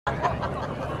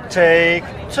Take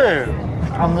 2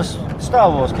 on the Star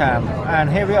Wars cam, and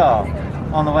here we are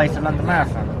on the way to London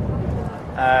Marathon.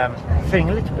 Feeling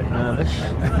a little bit nervous.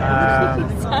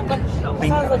 Sounds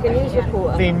like a news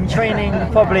reporter. Been training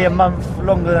probably a month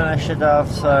longer than I should have,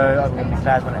 so I'm going to be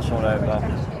glad when it's all over.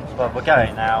 But we're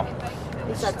going now.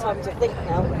 You've had time to think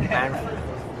now. And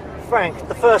Frank,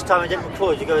 the first time I didn't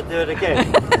record, you're going to do it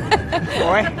again.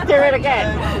 Alright, do it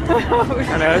again.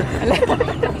 Hello.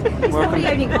 He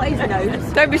only got his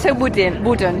nose. Don't be so wooden.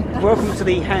 Welcome to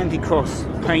the Handy Cross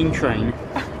pain train.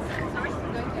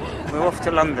 We're off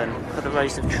to London for the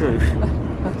race of truth.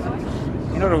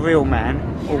 You're not a real man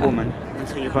or woman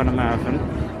until you run a marathon,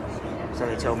 so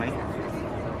they tell me.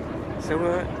 So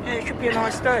yeah, it should be a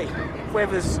nice day.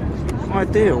 Weather's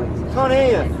ideal. Can't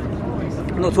hear you.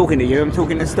 I'm not talking to you, I'm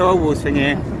talking to Star Wars thing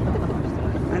here.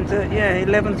 And yeah,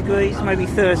 11 degrees, maybe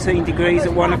 13 degrees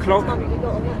at 1 o'clock.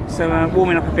 So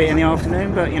warming up a bit in the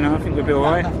afternoon, but you know, I think we'll be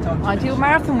alright. Ideal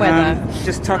marathon weather.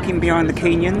 Just tucking behind the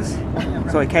Kenyans.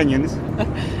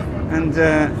 And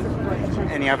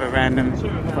any other random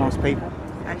fast people.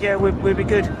 And yeah, we'll be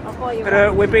good.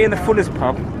 But we'll be in the Fuller's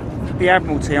pub, the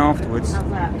Admiralty afterwards.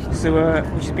 So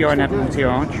which is behind Admiralty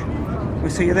Arch. We'll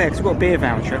see you there, because we've got a beer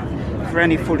voucher for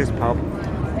any Fuller's pub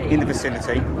in the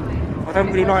vicinity. I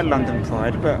don't really like London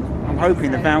Pride, but I'm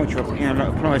hoping the voucher,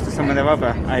 applies to some of their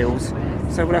other ales.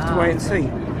 So we'll have to wait and see.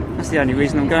 That's the only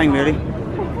reason I'm going, really.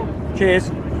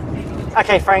 Cheers.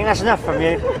 Okay, Frank, that's enough from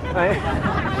you. Right.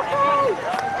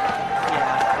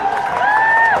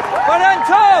 Well done,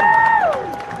 Tom!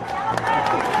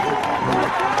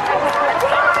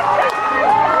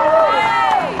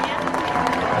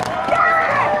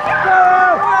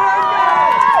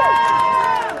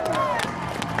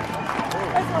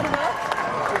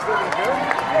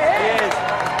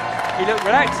 You look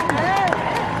relaxed. So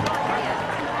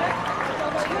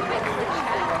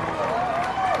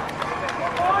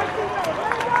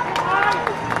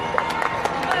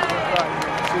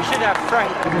we should have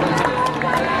Frank.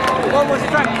 What was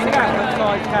Frank's gap at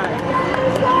 5K?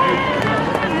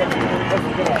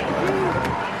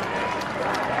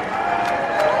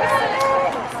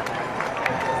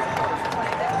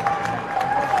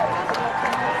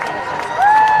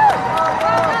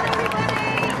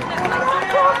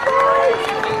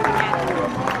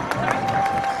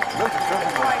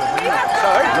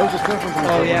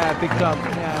 Oh yeah, big club.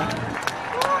 Yeah.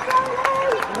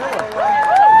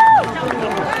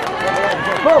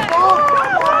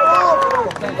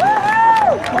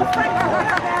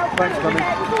 Frank's coming.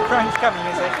 Frank's coming,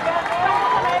 is he?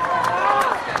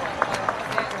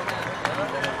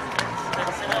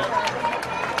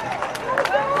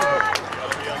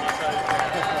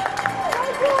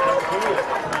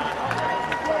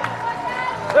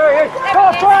 There he is! Come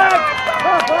on, Frank! Come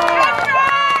on, Frank!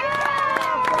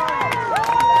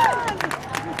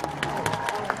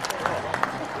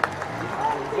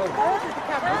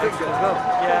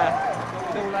 Yeah.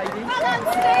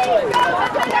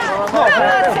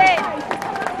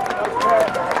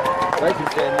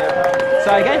 Rachel's getting there.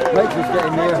 Say again? Rachel's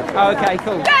getting there. Oh, okay,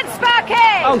 cool. Good, Sparky!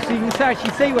 Oh, so you can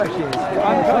actually see where she is.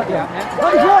 I'm trying to out now.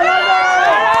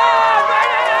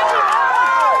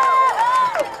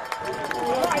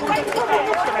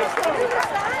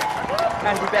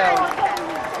 Andy Bell.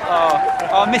 Oh,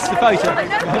 I missed the photo.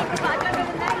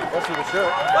 That's with the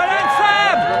shirt. Well done,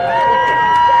 Sam!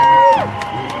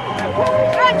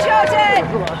 Run, Jordan!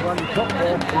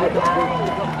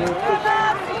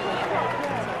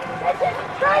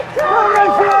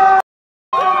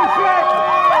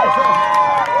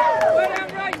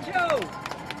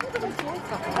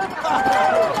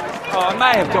 Oh, I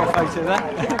may have got a photo of that.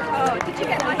 Did you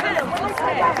get my hand?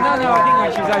 No, I think when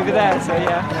she was over there, so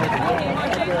yeah.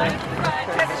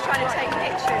 Trevor's trying to take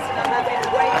pictures and I'm having to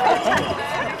wait.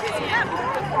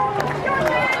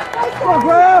 Come on,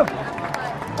 Graham!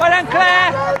 Well done,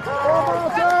 Claire!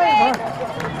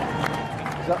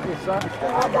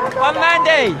 One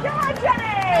Mandy!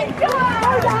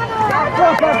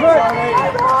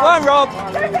 One Rob! Come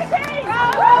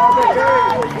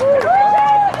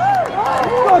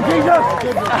on, Jesus!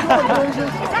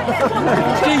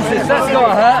 Jesus, that's got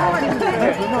to hurt.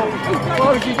 Why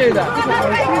would you do that?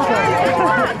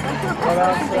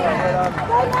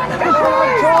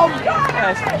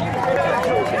 Yes.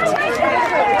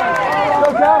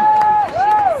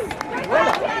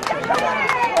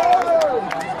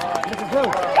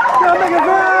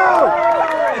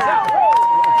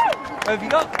 What have you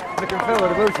got? Mick and Phil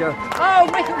with a wheelchair. Oh,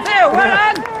 Mick and Phil, well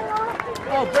done!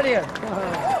 Oh, brilliant.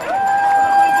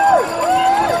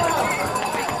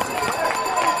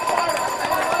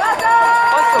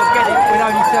 I sort of get it with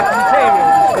only certain materials,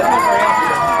 but not very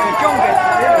often. John gets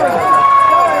it.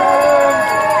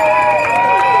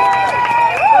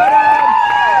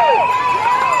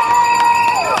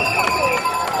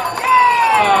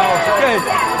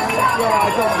 Yeah,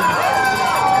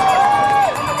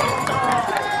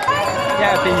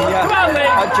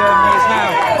 like Germany is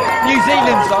now. New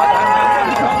Zealand's like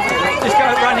that. Just go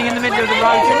running in the middle of the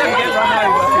road, you'll never get run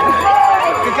over.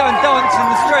 You could go and dance in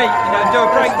the street, you know, and do a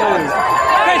break dance.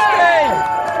 Christy!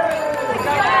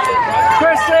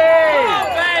 Christy!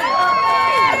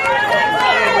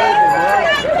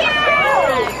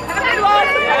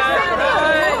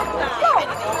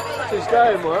 She's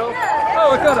going well.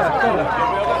 Oh, I got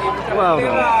her. Well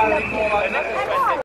done.